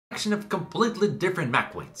of completely different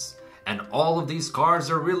McQueens, and all of these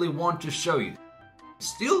cars I really want to show you.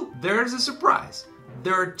 Still, there's a surprise.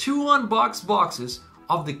 There are 2 unboxed boxes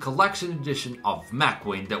of the collection edition of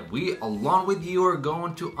McQueen that we, along with you, are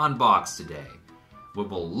going to unbox today. We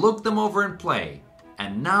will look them over and play,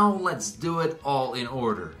 and now let's do it all in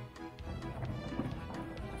order.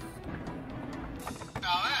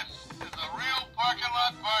 Now this is a real parking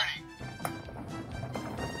lot party.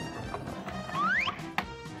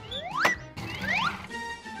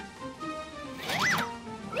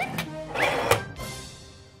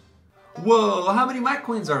 Whoa, how many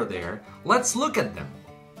McQueens are there? Let's look at them.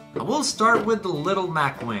 I will start with the little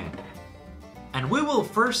McQueen. And we will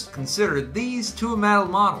first consider these 2 metal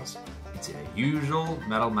models. It's a usual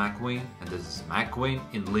metal McQueen, and this is a McQueen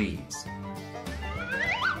in leaves.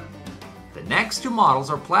 The next 2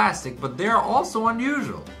 models are plastic, but they are also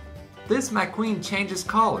unusual. This McQueen changes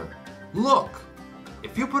color. Look!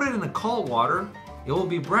 If you put it in cold water, it will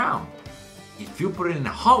be brown. If you put it in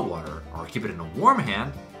hot water, or keep it in a warm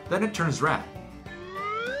hand, then it turns red.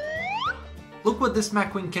 Look what this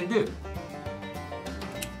McQueen can do.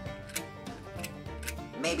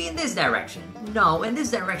 Maybe in this direction. No, in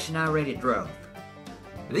this direction I already drove.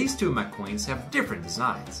 These 2 McQueens have different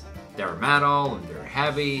designs. They're metal and they're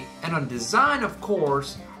heavy, and on design, of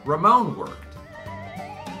course, Ramon worked.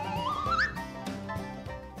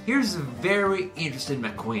 Here's a very interesting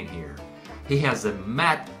McQueen here. He has a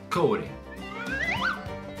matte coating.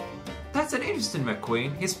 That's an interesting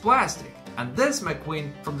McQueen, he's plastic. And this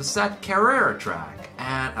McQueen from the set Carrera Track.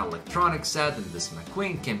 An electronic set, and this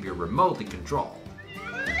McQueen can be remotely controlled.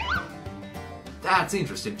 That's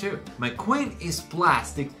interesting too. McQueen is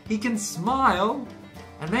plastic, he can smile,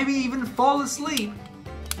 and maybe even fall asleep.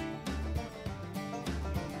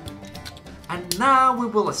 And now we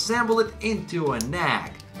will assemble it into a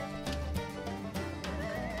nag.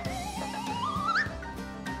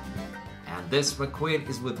 This McQueen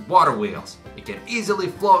is with water wheels. It can easily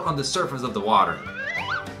float on the surface of the water.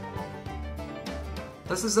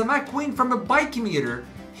 This is a McQueen from a bike commuter.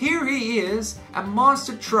 Here he is, a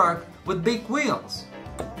monster truck with big wheels.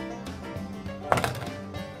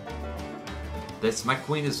 This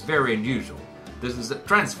McQueen is very unusual. This is a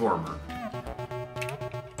transformer.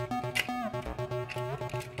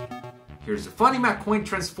 Here's a funny McQueen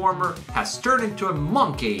transformer has turned into a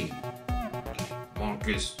monkey.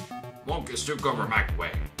 Monkeys took over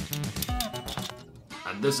McQueen.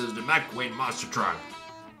 And this is the McQueen monster truck.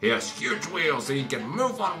 He has huge wheels so he can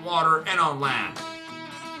move on water and on land.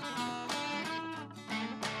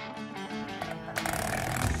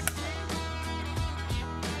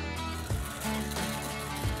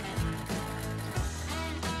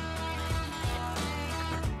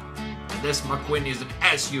 And this McQueen is an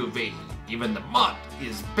SUV. Even the mud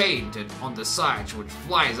is painted on the sides, which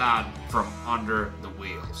flies out from under the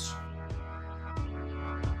wheels.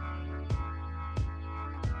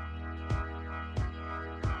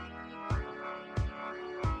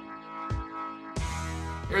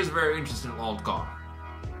 Here's a very interesting old car.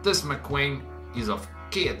 This McQueen is of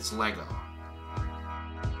kids' Lego.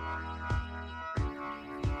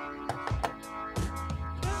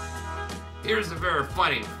 Here's a very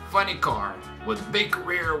funny car with big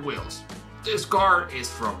rear wheels. This car is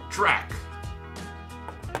from Track.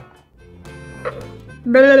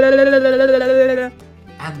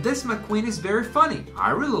 And this McQueen is very funny.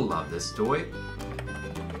 I really love this toy.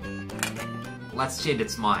 Let's change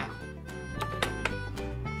its smile.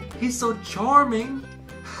 He's so charming.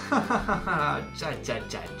 Cha cha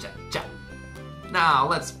cha cha cha. Now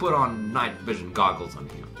let's put on night vision goggles on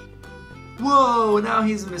him. Whoa, now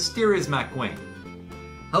he's a mysterious McQueen.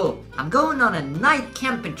 Oh, I'm going on a night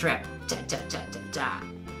camping trip. Cha cha cha cha cha.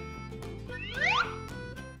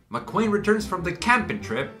 McQueen returns from the camping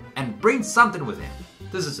trip and brings something with him.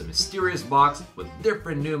 This is a mysterious box with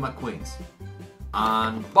different new McQueens.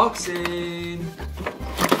 Unboxing!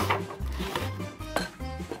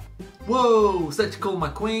 Whoa, such cool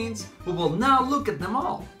McQueens. We will now look at them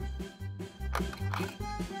all.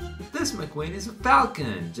 This McQueen is a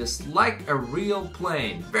falcon, just like a real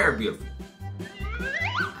plane. Very beautiful.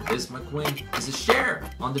 And this McQueen is a sheriff.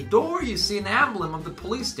 On the door you see an emblem of the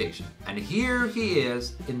police station. And here he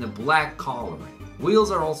is in the black collar.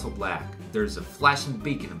 Wheels are also black. There's a flashing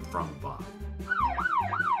beacon in the front above.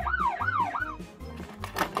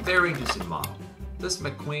 Very interesting model. This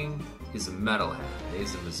McQueen is a metalhead.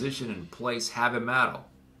 He's a musician and plays heavy metal.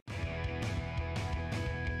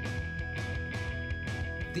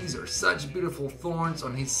 These are such beautiful thorns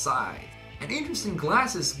on his side, and interesting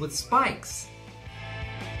glasses with spikes.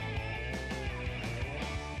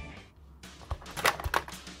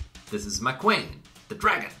 This is McQueen, the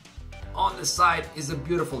dragon. on the side is a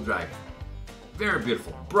beautiful dragon. Very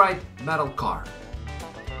beautiful, bright metal car.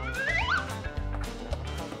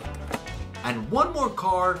 And one more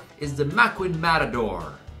car is the McQueen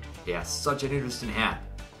Matador. He has such an interesting hat.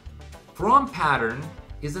 Front pattern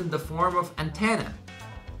is in the form of antenna.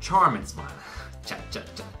 Charming smile. Cha cha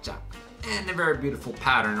cha cha. And a very beautiful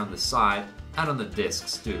pattern on the side and on the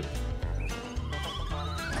discs too.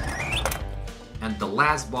 And the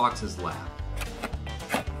last box is left.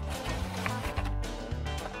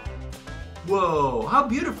 Whoa, how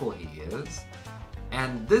beautiful he is.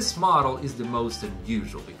 And this model is the most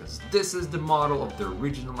unusual because this is the model of the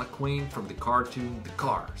original McQueen from the cartoon The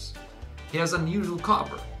Cars. He has unusual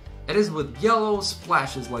copper. It is with yellow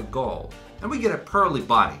splashes like gold. And we get a pearly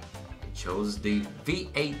body. It shows the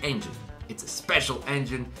V8 engine. It's a special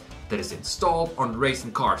engine that is installed on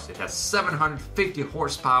racing cars. It has 750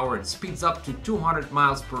 horsepower and speeds up to 200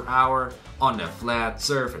 miles per hour on a flat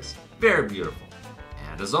surface. Very beautiful.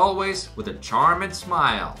 And as always, with a charming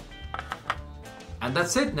smile. And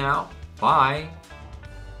that's it now. Bye.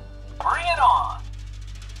 Bring it on!